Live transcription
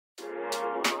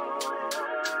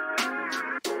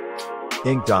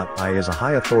Ink.ai is a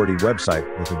high-authority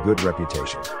website with a good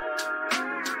reputation.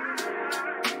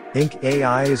 Ink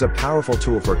AI is a powerful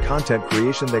tool for content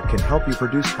creation that can help you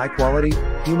produce high-quality,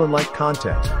 human-like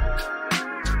content.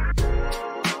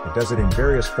 It does it in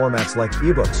various formats like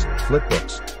eBooks,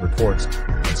 flipbooks, reports,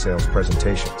 and sales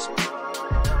presentations.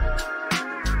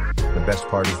 The best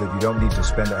part is that you don't need to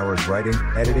spend hours writing,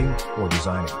 editing, or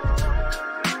designing.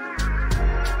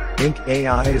 Ink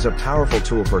AI is a powerful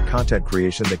tool for content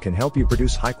creation that can help you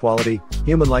produce high-quality,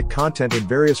 human-like content in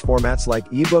various formats like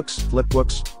eBooks,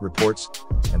 flipbooks, reports,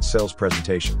 and sales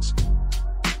presentations.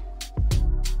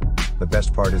 The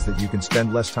best part is that you can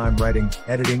spend less time writing,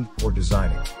 editing, or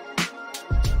designing.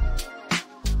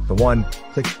 The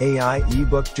one-click AI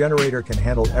ebook generator can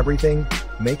handle everything,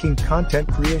 making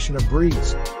content creation a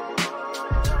breeze.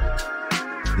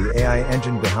 The AI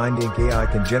engine behind Ink AI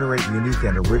can generate unique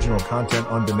and original content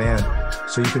on demand,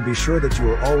 so you can be sure that you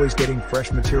are always getting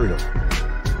fresh material.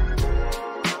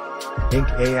 Ink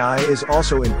AI is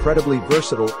also incredibly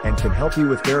versatile and can help you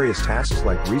with various tasks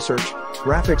like research,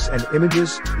 graphics and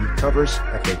images, eCovers,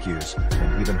 FAQs,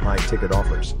 and even high-ticket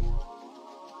offers.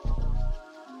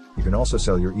 You can also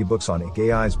sell your ebooks on Ink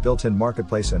AI's built-in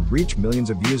marketplace and reach millions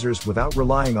of users without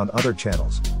relying on other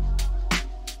channels.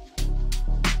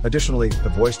 Additionally, the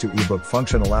voice-to-ebook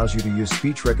function allows you to use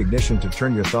speech recognition to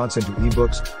turn your thoughts into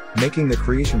ebooks, making the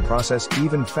creation process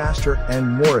even faster and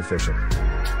more efficient.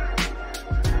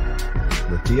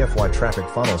 With DFY traffic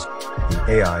funnels, the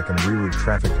AI can reroute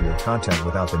traffic to your content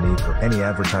without the need for any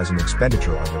advertising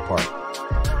expenditure on your part.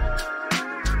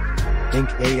 Ink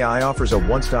AI offers a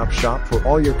one-stop shop for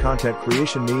all your content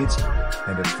creation needs,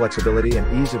 and its flexibility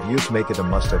and ease of use make it a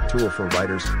must-have tool for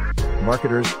writers,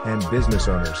 marketers, and business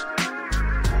owners.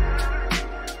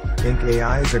 Ink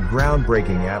AI is a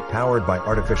groundbreaking app powered by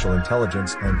artificial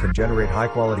intelligence and can generate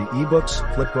high-quality ebooks,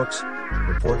 flipbooks,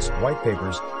 reports, white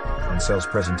papers, and sales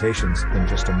presentations in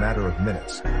just a matter of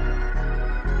minutes.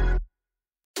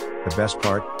 The best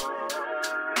part?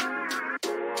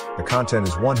 The content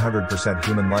is 100%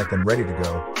 human-like and ready to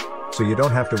go, so you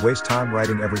don't have to waste time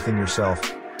writing everything yourself.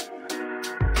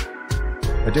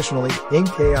 Additionally, Ink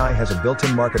AI has a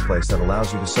built-in marketplace that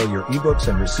allows you to sell your ebooks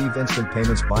and receive instant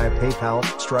payments via PayPal,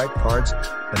 Stripe cards,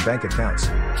 and bank accounts.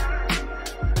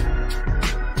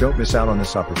 Don't miss out on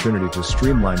this opportunity to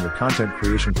streamline your content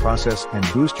creation process and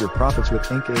boost your profits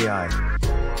with Ink AI.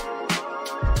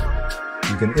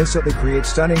 You can instantly create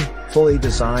stunning, fully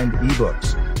designed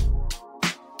ebooks.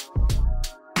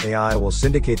 AI will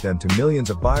syndicate them to millions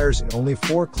of buyers in only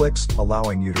 4 clicks,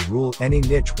 allowing you to rule any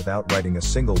niche without writing a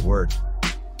single word.